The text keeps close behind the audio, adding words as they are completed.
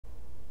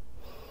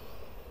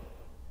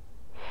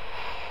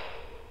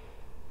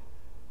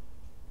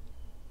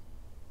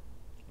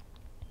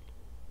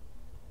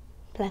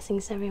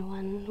Blessings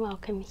everyone,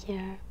 welcome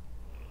here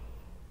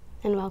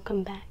and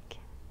welcome back.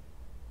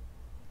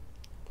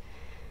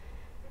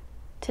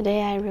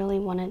 Today I really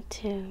wanted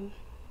to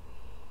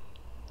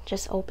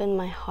just open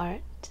my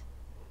heart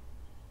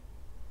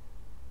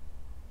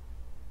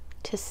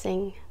to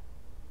sing,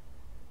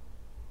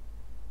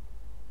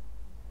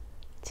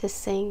 to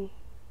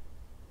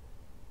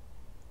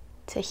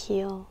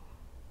heal,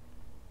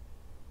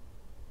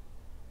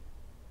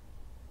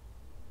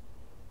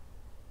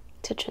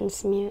 to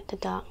transmute the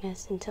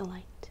darkness into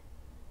light.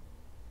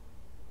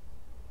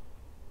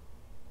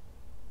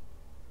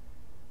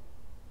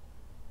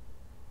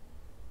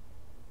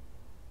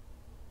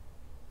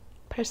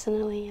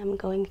 Personally, I'm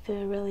going through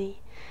a really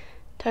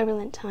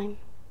turbulent time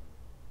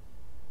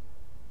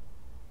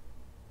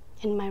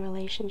in my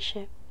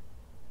relationship.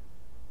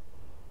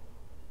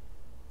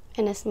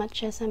 And as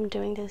much as I'm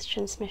doing this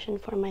transmission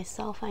for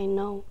myself, I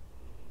know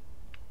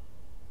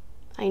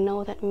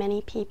that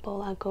many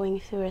people are going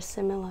through a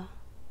similar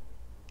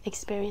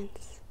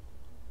experience.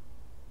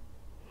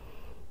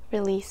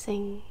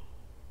 Releasing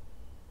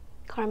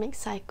karmic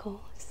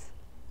cycles,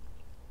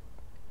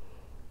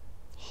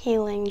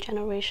 healing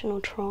generational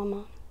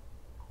trauma,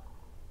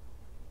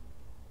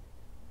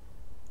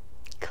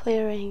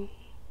 clearing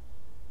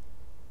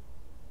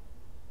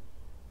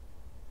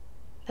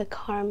the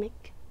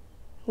karmic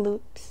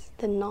loops,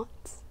 the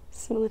knots,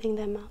 smoothing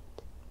them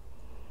out.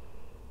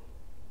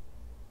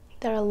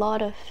 There are a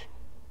lot of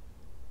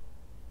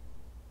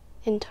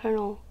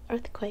internal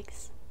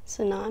earthquakes,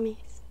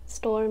 tsunamis,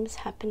 storms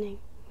happening.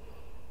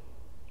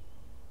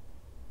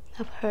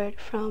 I've heard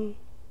from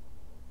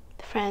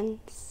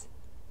friends,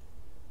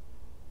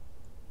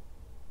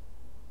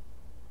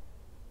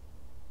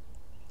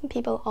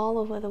 people all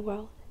over the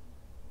world,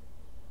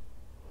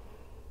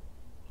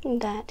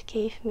 that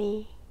gave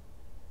me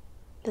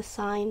the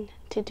sign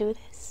to do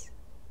this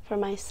for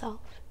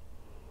myself.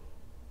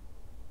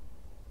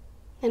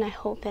 And I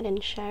hope that in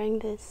sharing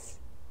this,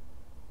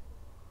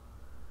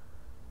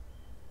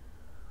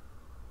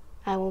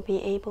 I will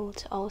be able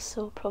to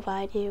also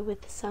provide you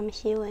with some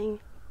healing.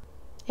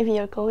 If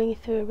you're going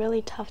through a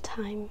really tough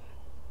time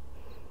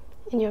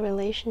in your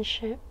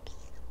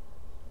relationships,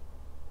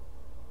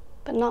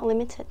 but not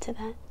limited to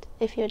that,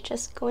 if you're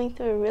just going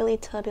through a really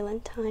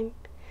turbulent time,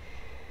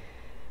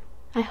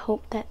 I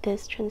hope that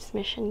this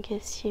transmission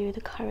gives you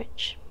the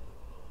courage,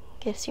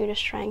 gives you the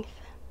strength,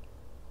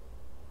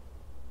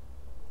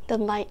 the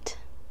light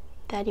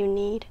that you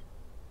need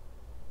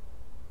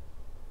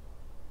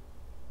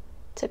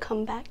to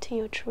come back to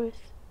your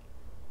truth,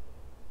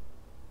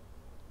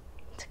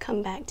 to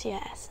come back to your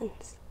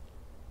essence.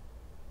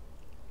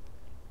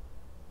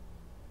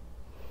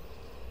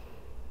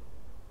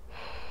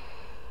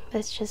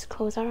 Let's just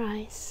close our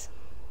eyes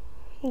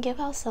and give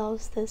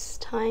ourselves this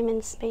time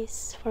and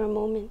space for a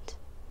moment.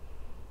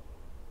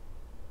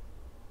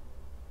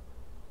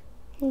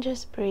 And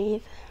just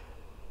breathe,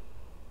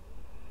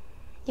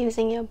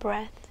 using your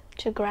breath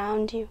to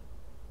ground you.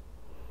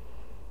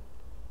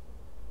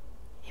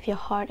 If your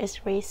heart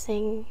is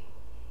racing,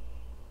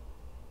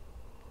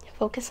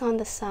 focus on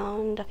the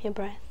sound of your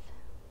breath.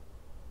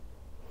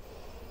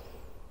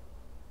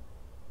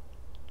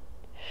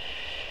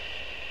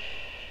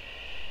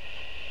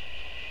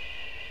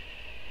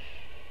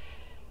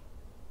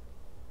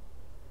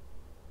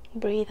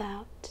 Breathe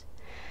out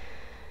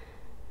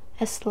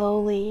as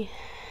slowly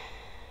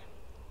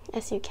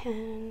as you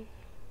can.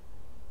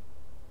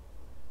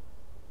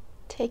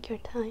 Take your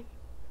time.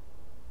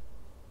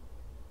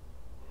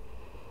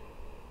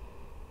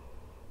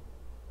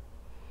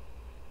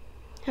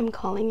 I'm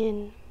calling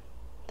in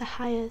the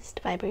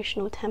highest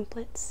vibrational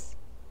templates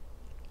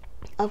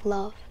of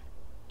love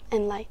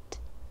and light.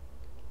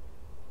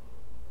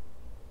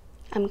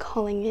 I'm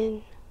calling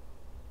in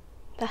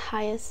the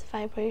highest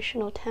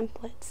vibrational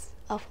templates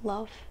of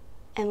love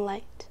and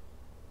light.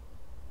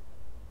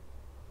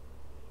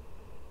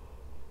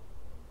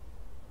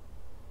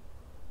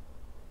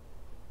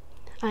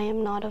 I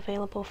am not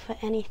available for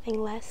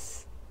anything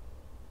less.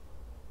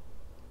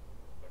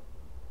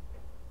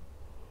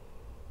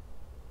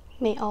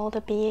 May all the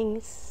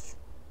beings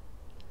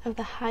of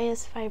the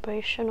highest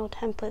vibrational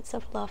templates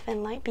of love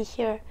and light be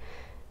here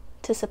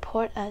to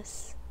support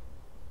us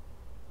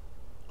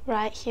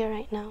right here,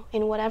 right now,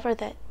 in whatever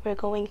that we're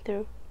going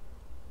through.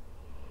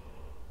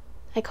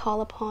 I call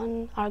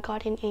upon our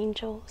guardian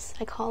angels.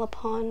 I call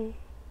upon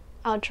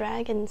our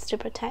dragons to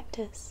protect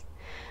us.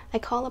 I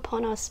call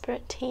upon our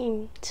spirit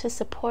team to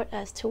support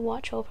us, to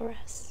watch over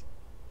us.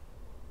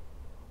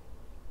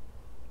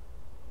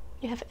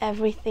 You have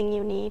everything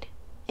you need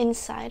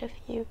inside of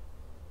you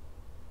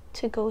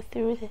to go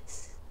through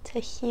this, to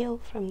heal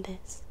from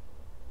this,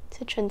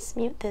 to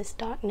transmute this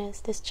darkness,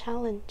 this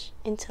challenge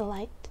into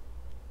light.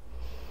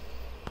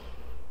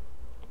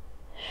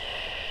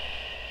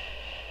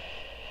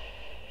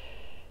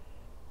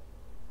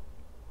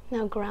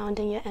 Now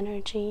grounding your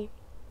energy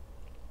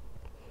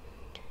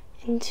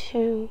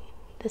into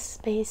the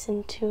space,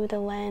 into the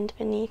land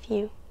beneath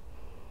you.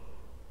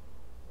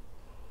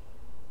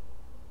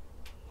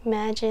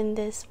 Imagine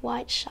this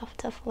white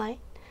shaft of light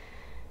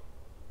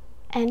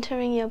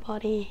entering your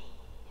body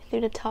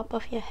through the top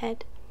of your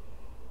head,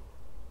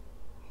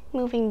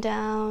 moving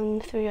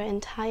down through your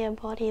entire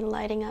body,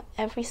 lighting up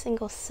every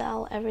single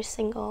cell, every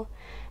single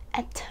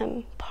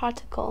atom,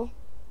 particle,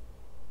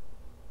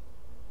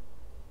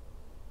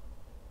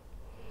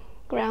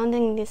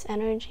 grounding this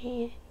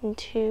energy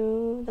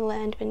into the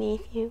land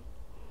beneath you,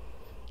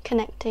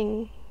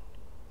 connecting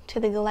to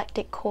the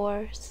galactic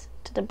cores,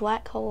 to the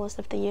black holes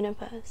of the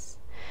universe.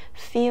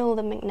 Feel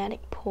the magnetic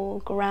pull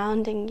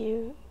grounding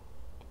you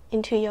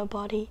into your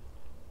body,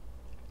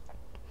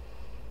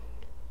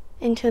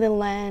 into the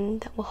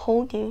land that will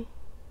hold you,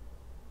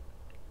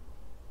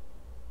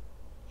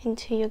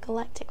 into your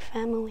galactic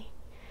family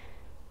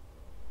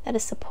that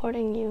is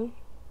supporting you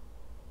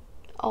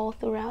all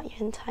throughout your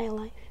entire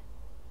life.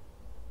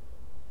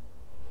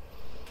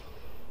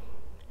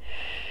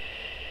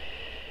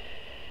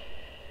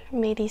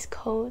 May these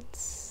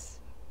codes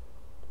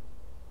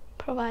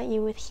provide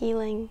you with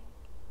healing,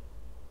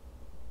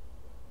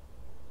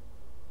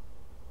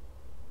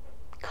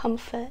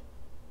 comfort,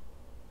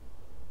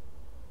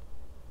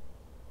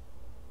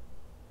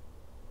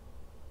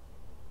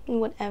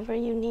 and whatever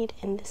you need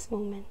in this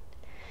moment.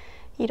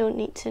 You don't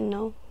need to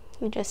know.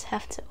 You just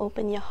have to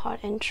open your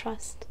heart and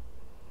trust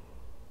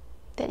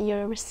that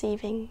you're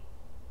receiving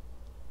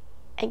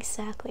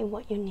exactly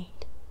what you need.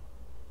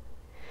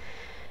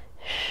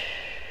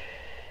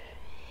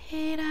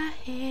 Hira,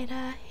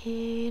 hira,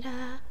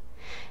 hira,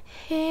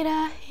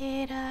 hira,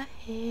 hira,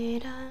 hira,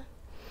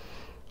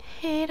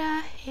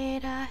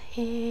 hira, hira,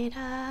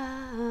 hira,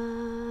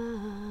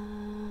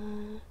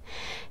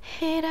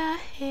 hira,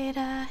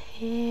 hira,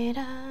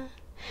 hira,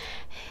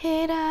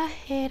 hira,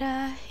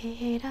 hira,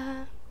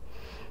 hira,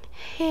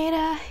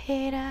 hira,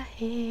 hira,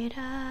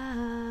 hira.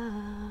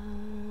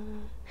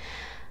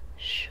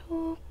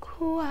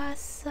 Shuku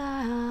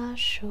asa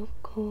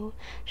shuku,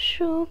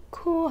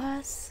 shuku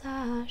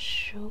asa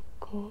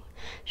shuku,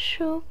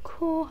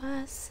 shuku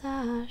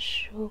asa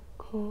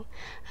shuku,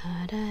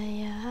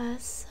 haraya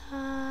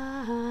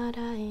sa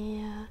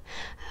haraya,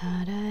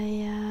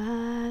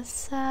 haraya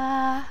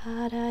sa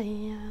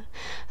haraya,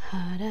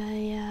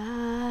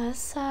 haraya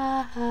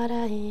sa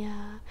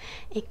haraya.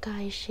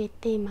 Ikai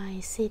shite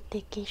mai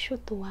site ki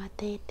shutua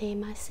te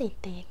mai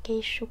site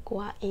ki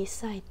shukua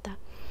isaita.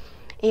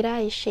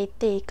 Ira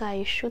ishete ka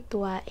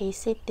ishutua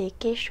esete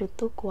ke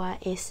shutukwa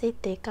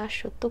esete ka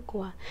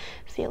shutukwa.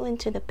 Feel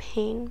into the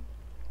pain.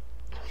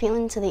 Feel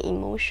into the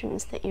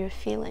emotions that you're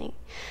feeling.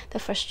 The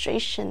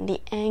frustration,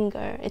 the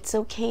anger. It's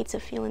okay to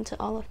feel into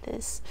all of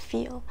this.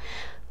 Feel.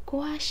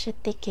 Kwa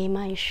shete ke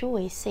mai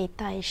shui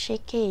seta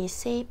sheke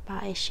se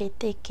pa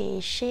shete ke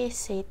she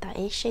seta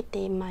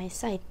shete mai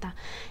saita.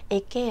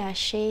 Eke a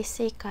she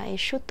se ka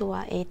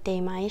shutua te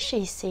mai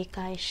she se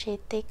ka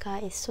shete ka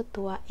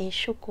sutua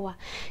shukua.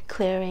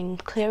 Clearing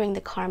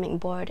the karmic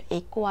board.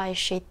 Ekwa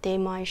shete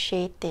mai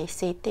shete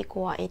sete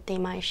kwa te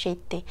mai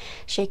shete.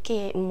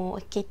 Sheke mo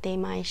kite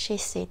mai she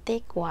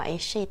sete kwa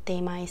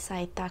shete mai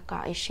saita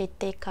ka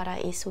shete kara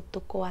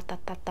sutukwa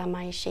tatata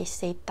mai she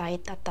seta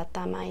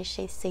tatata mai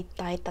she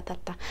seta tatata.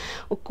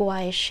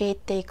 Ukwa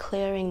shete,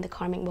 clearing the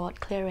karmic board,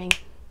 clearing.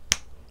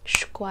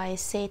 Shukwa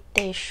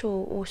sete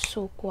shu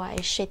usu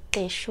kwa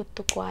shete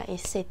shutukwa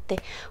sete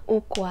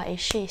ukwa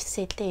she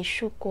sete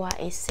shukwa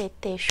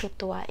sete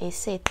shutwa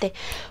sete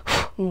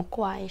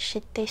mukwa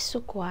shete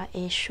sukwa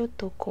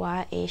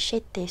shutukwa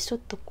shete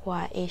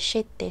sutukwa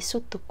shete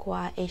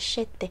sutukwa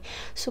shete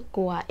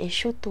sukwa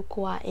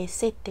shutukwa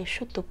sete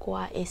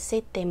shutukwa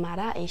sete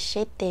mara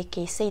shete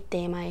ki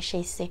sete mai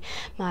shese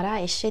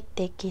mara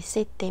shete ki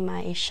sete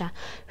mai sha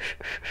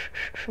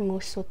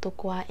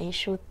musutukwa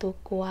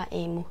shutukwa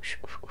mu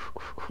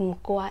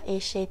Mukwa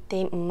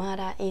eshete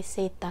mara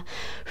eseta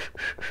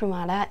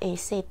mara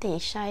esete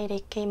shaire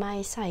ke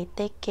mai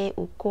saite ke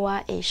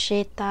ukwa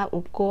esheta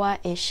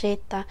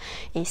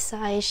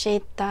esa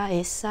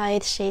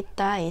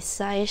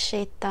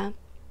esheta.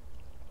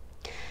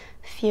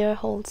 Fear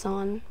holds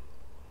on,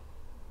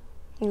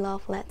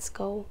 love lets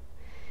go.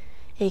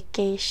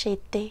 Eke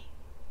shete.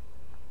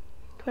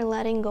 We're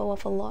letting go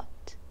of a lot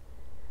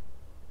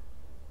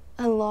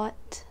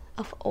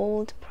of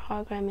old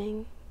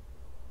programming,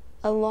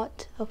 a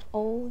lot of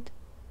old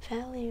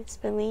values,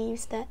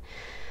 beliefs that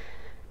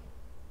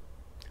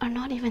are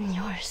not even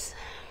yours.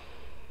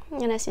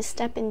 And as you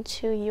step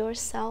into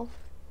yourself,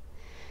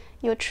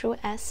 your true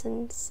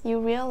essence, you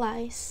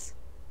realize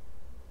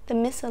the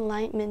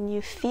misalignment,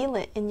 you feel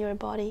it in your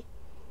body.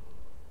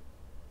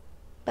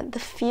 But the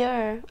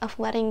fear of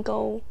letting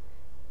go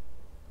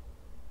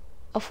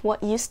of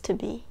what used to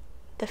be,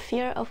 the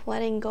fear of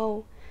letting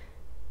go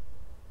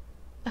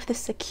of the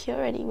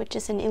security, which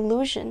is an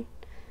illusion,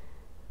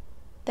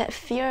 that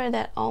fear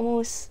that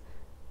almost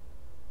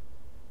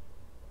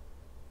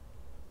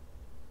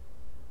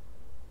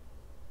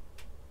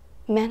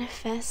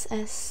manifests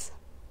as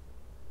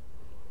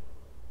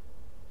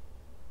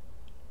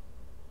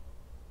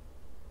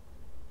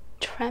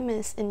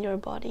tremors in your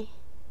body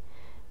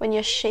when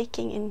you're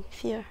shaking in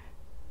fear.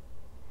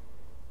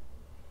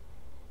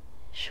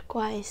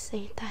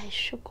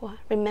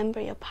 Remember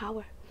your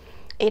power.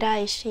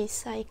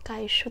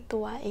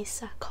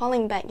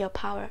 Calling back your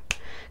power.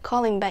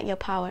 Calling back your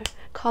power.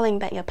 Calling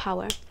back your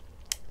power.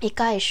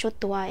 Ikai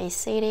shutua e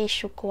sere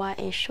shukua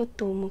e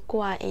shutu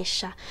mukua e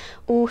sha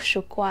u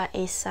shukua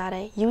e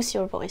sare. Use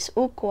your voice.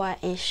 Ukua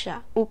e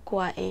sha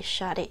ukua e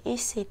share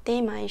ise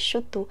tema e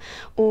shutu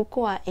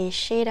ukua e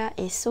shera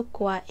e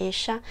sukua e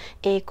sha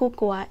e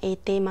kukua e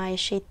tema e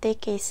shite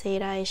ke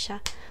sera e sha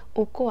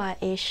ukua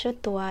e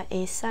shutua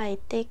e sai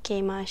te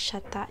ke ma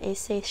shata e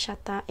se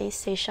shata e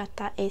se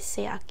shata e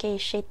se ake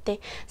shite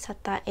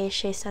sata e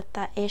she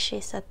sata e she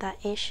sata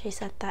e she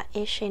sata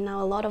e she.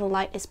 Now a lot of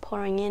light is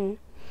pouring in.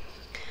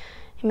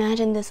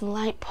 Imagine this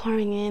light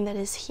pouring in that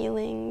is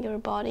healing your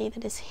body,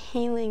 that is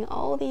healing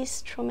all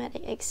these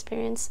traumatic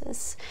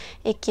experiences.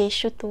 Eke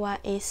shutua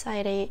e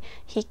saire,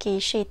 hike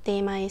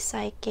shete mai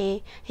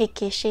saike,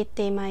 hike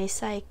shete mai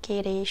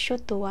saike re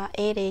shutua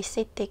ere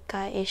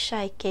seteka e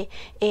shaike,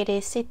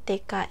 ere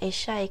seteka e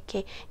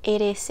shaike,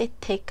 ere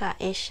seteka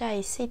e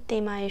shai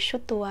sete mai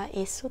shutua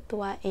e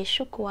sutua e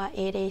shukua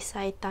ere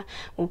saita,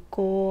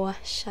 uko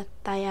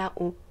shataya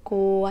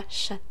uko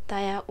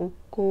shataya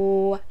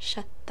uko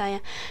shataya.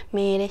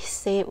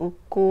 Merese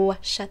ukua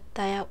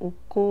shataya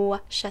ukua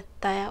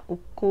shataya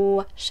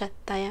ukua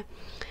shataya.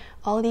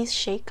 All these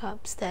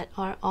shake-ups that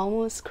are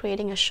almost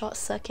creating a short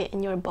circuit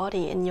in your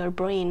body, in your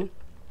brain.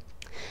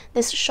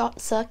 This short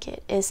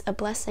circuit is a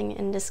blessing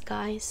in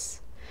disguise.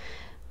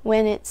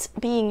 When it's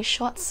being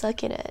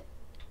short-circuited,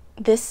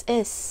 this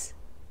is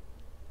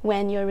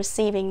when you're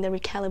receiving the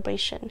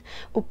recalibration.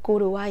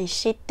 Ukurua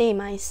ishite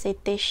mai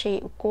sete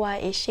she ukua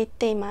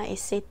ishite mai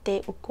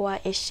sete ukua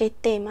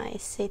ishite mai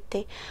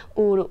sete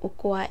uru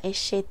ukua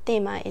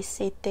ishite mai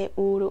sete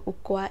uru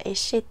ukua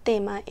ishite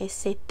mai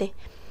sete.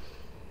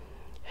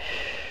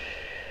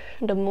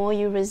 The more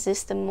you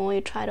resist, the more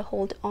you try to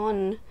hold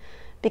on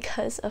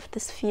because of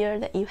this fear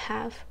that you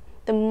have.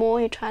 The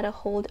more you try to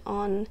hold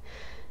on,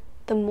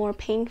 the more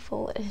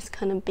painful it is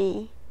gonna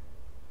be.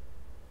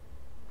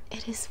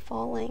 It is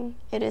falling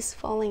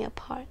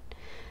apart.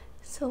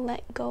 So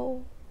let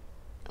go,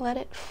 let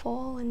it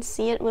fall and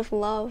see it with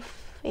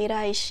love.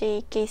 It's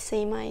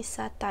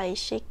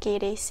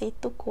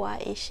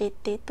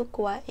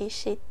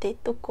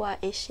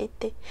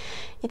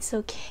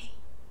okay,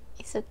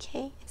 it's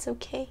okay, it's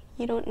okay.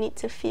 You don't need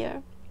to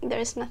fear. There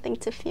is nothing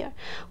to fear.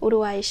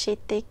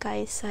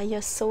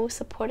 You're so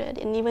supported,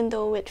 and even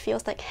though it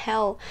feels like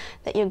hell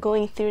that you're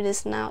going through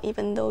this now,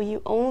 even though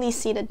you only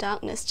see the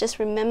darkness, just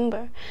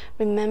remember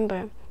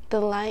the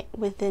light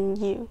within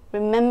you.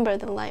 Remember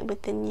the light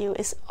within you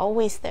is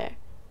always there.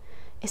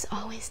 It's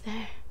always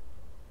there.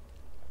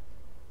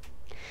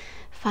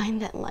 Find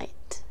that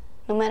light.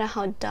 No matter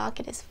how dark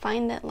it is,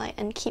 find that light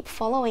and keep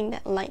following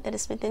that light that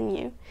is within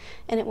you,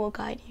 and it will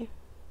guide you.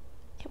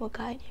 It will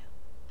guide you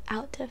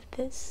out of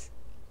this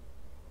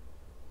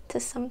to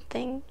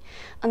something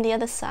on the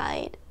other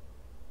side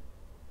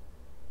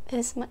that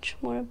is much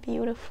more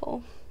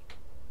beautiful.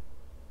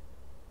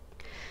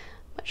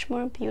 Much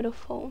more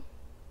beautiful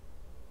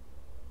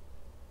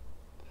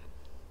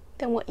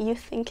than what you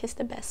think is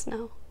the best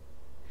now.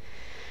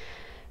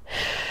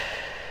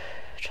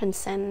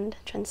 Transcend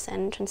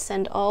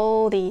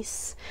all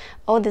this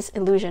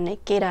illusion.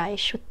 Ekera e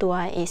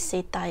shutua e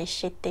seta e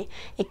shete.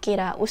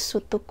 Ekera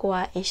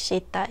usutukua e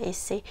sheta e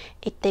se.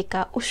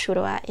 Eteka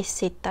ushurua e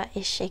seta e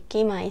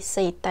shekima e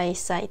seta e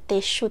sa. Te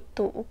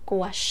shutu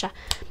ukuasha.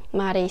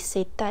 Mare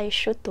seta e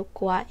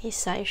shutukua e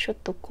sa e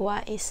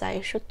shutukua e sa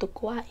e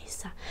shutukua e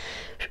sa.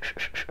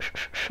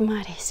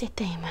 Mare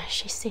sete ma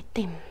shi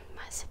sete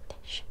ma sete.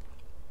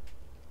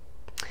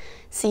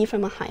 See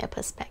from a higher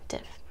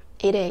perspective.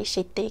 Ere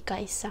shite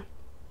kaisa.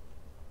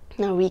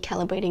 Now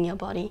recalibrating your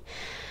body.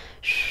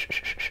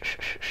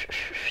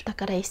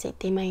 Takare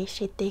sete mai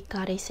shite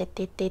kare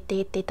sete te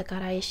te te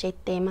takare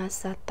shite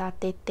masata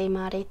te te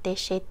mare te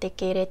shite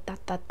kere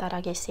tata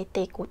tarage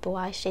sete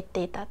kutua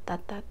shite tata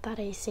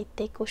tare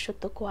sete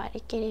kushutukua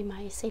kere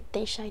mai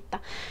sete shaita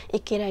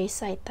ikera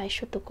isaita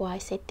shutukua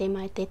sete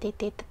mai te te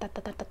te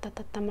tata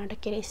tata mare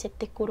kere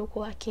sete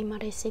kurukua ki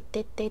mare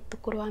sete te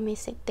tukurua me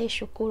sete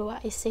shukurua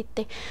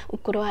isete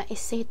ukurua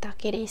iseta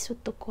kere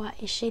sutukua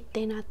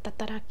ishite na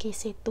tataraki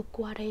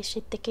setukua re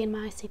shite ke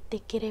mai sete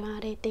kere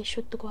mare te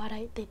shutukua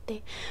te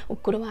te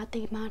ukurua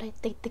te mare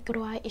te te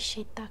kurua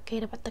ishita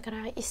kere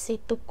batakara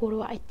isetu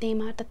kurua te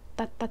ma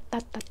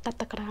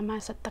tatakara ma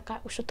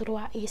sataka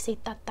ushuturua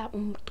isita ta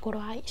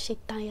kurua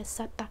ishita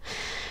yasata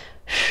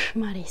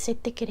mare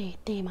sete kere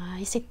te ma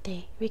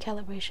isite.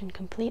 Recalibration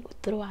complete.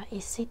 Uturua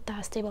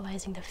isita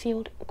stabilizing the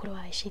field.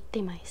 Ukurua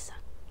ishite maisa.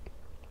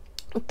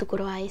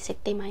 Utukurua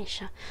isite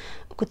maisha.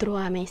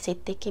 Ukuturua me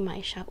sete ki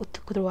maisha.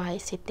 Utukurua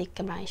isite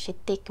ki maisha.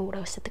 Te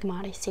kura sete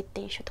mare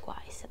sete shutukua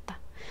isita.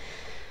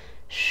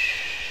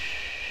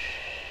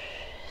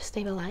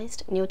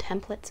 Stabilized, new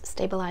templates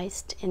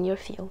stabilized in your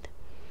field.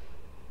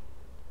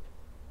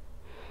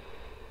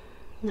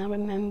 Now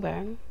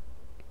remember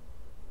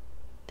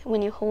that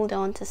when you hold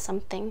on to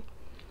something,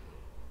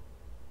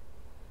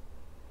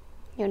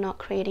 you're not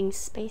creating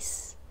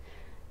space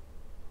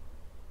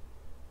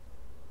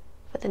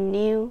for the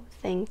new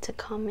thing to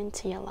come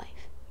into your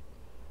life.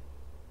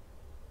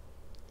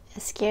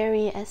 as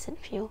scary as it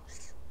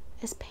feels,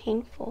 as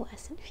painful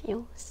as it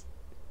feels.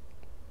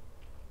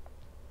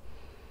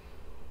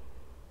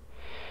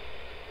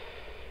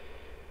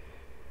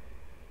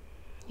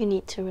 You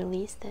need to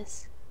release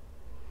this.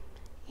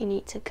 You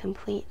need to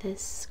complete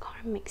this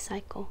karmic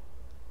cycle.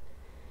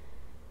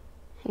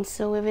 And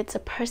so if it's a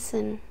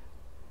person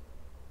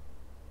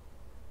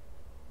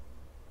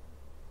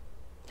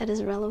that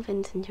is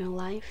relevant in your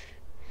life,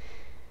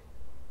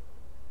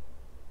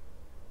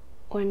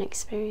 or an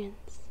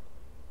experience,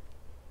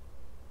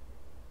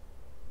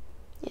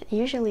 it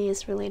usually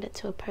is related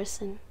to a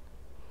person.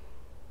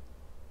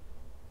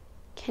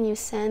 Can you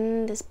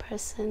send this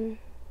person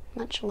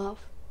much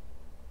love?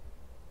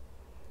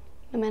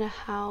 No matter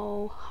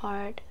how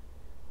hard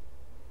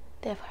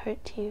they've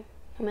hurt you,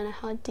 no matter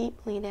how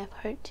deeply they've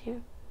hurt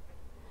you.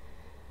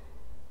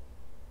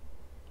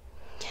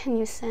 Can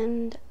you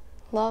send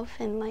love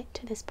and light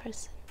to this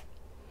person?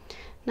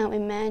 Now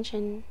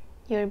imagine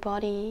your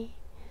body,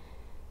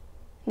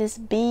 this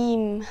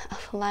beam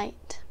of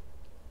light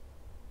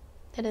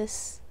that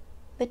is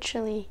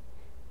literally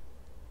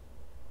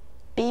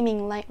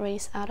beaming light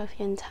rays out of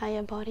your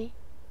entire body.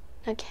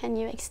 Now can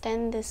you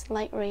extend this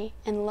light ray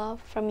and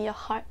love from your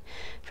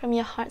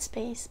heart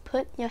space?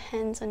 Put your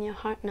hands on your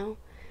heart now.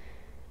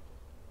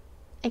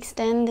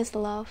 Extend this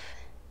love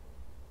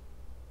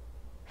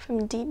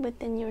from deep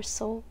within your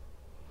soul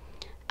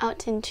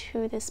out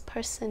into this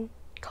person.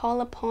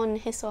 Call upon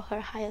his or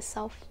her higher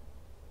self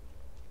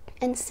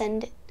and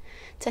send it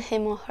to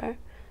him or her.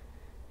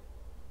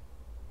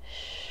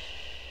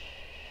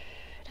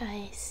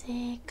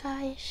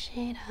 Daishikai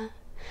Shira,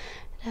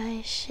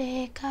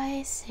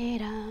 Daishikai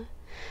Sira,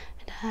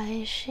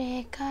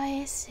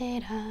 Daishikai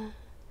Sira,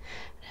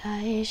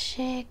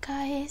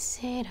 Daishikai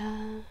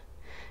Sira,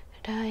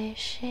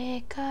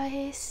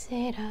 Daishikai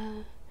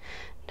Sira,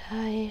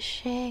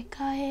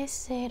 Daishikai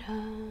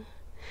Sira,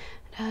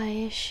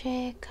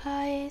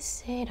 Daishikai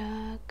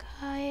Sira,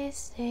 Kai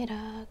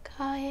Sira,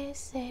 Kai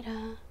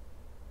Sira,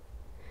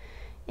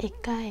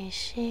 Ikai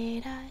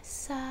Shira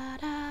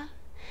Sara,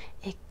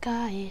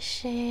 Ikai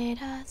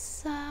Shira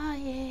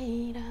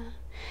Saira,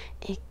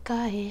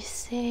 Ikai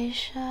Se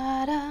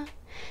Shara,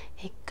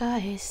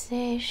 Ikai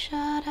Se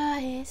Shara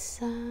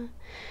Isa,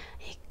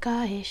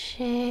 Ikai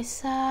She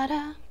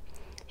Sara,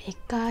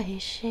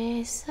 Ikai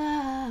She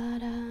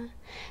Sara,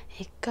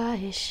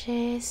 Ikai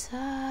She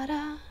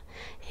Sara,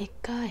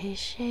 Ikai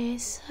She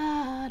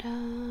Sara,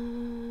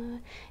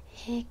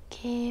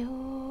 Iki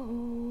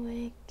O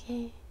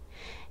Iki,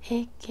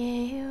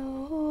 Iki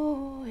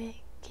O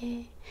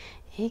Iki,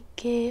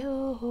 Iki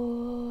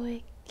O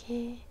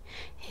Iki,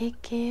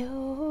 Iki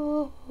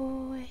O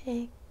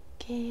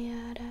Iki,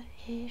 Hara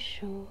He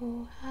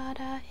Shu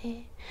Hara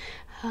He,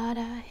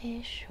 Hara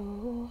He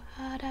Shu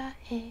Hara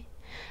He,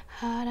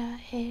 Hara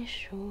He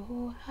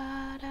Shu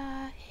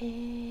Hara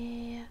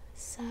He,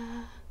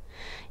 Yasa,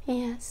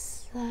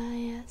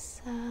 Yasa,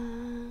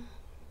 Yasa.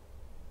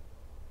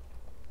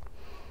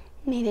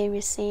 May they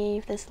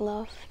receive this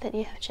love that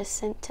you have just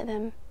sent to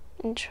them,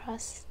 and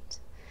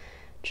trust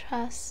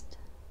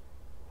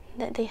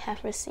that they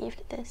have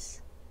received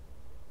this.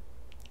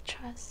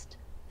 Trust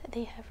that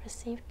they have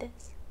received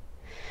this.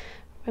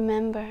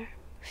 Remember,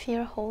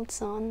 fear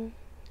holds on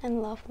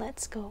and love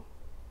lets go.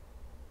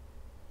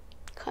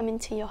 Come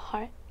into your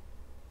heart.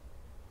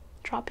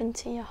 Drop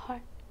into your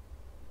heart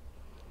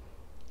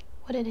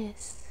what it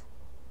is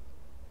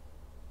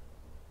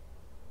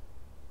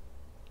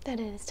that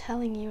it is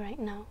telling you right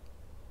now.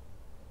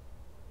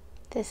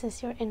 This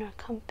is your inner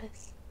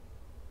compass.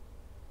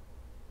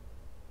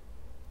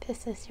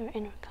 This is your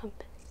inner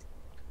compass.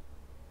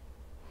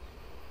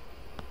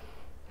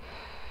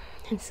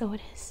 And so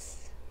it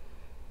is.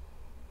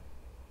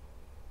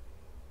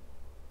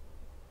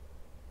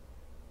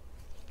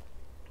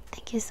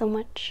 Thank you so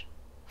much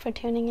for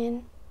tuning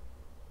in.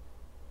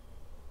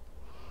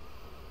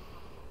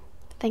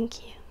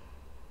 Thank you.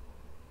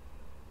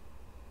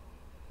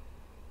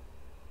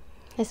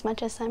 As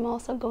much as I'm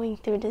also going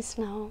through this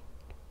now,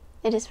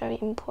 it is very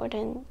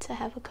important to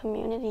have a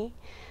community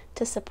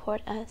to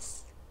support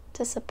us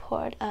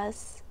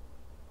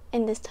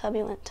in this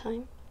turbulent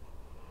time.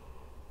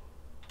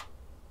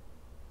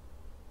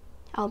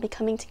 I'll be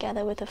coming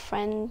together with a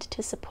friend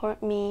to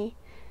support me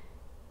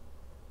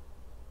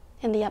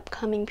in the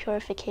upcoming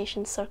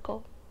purification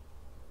circle.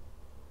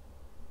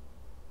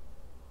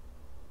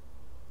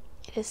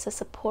 It is a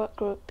support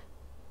group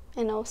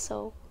and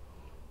also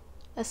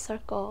a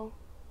circle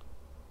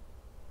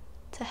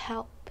to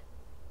help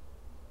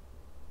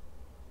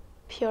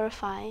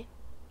purify,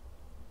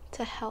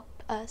 to help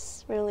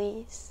us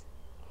release.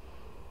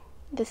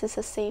 This is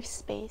a safe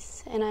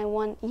space, and I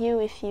want you,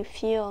 if you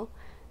feel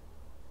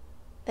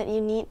that you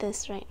need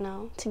this right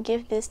now, to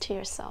give this to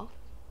yourself.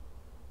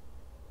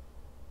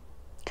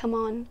 Come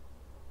on.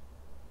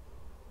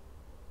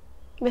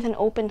 With an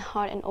open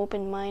heart and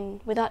open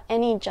mind, without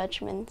any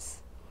judgments.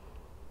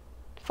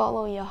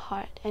 Follow your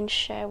heart and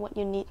share what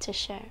you need to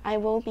share. I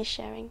will be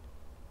sharing.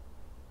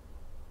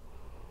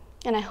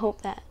 And I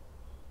hope that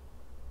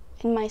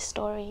in my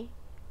story,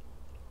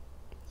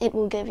 It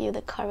will give you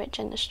the courage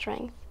and the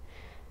strength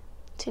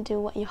to do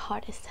what your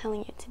heart is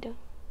telling you to do.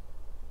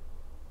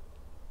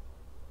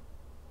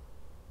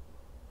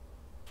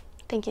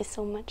 Thank you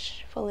so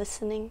much for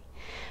listening,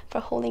 for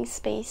holding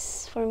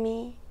space for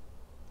me,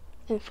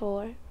 and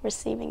for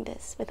receiving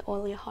this with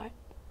all your heart.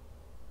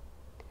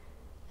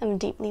 I'm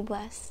deeply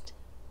blessed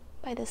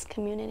by this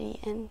community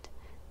and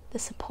the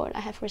support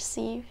I have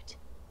received.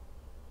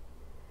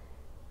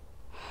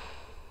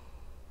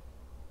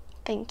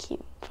 Thank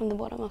you from the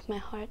bottom of my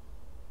heart.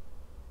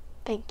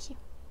 Thank you.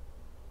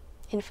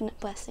 Infinite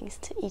blessings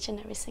to each and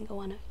every single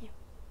one of you.